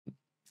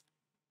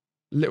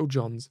Little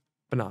John's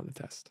banana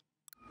test.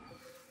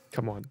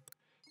 Come on.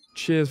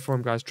 Cheers for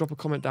him, guys. Drop a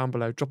comment down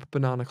below. Drop a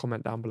banana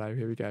comment down below.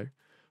 Here we go.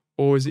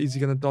 Or is he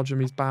going to dodge him?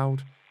 He's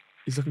bowed.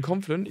 He's looking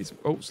confident. He's...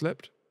 Oh,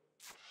 slipped.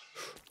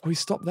 Oh, he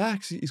stopped there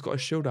because he's got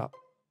his shield up.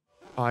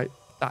 All right.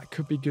 That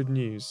could be good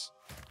news.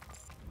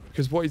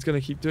 Because what he's going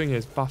to keep doing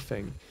is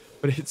buffing.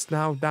 But it's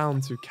now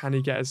down to, can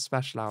he get his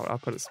special out? I'll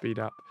put it speed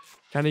up.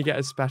 Can he get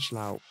his special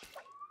out?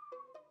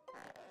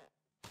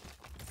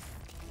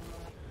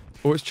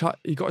 Oh,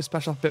 he got his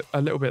special up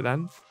a little bit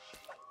then.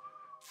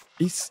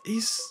 He's...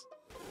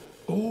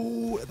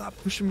 Oh, that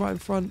pushed him right in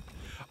front.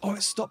 Oh,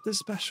 it stopped his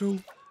special.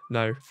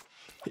 No.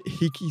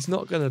 He's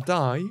not going to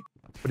die,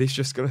 but he's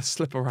just going to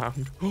slip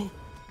around.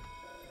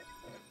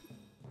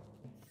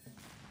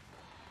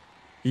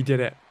 He did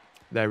it.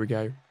 There we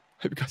go.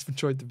 Hope you guys have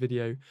enjoyed the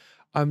video.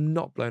 I'm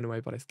not blown away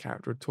by this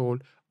character at all.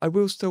 I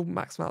will still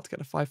max him out to get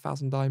the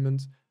 5,000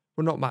 diamonds.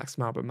 Well, not max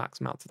him out, but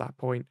max him out to that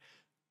point.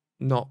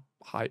 Not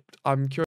hyped. I'm curious.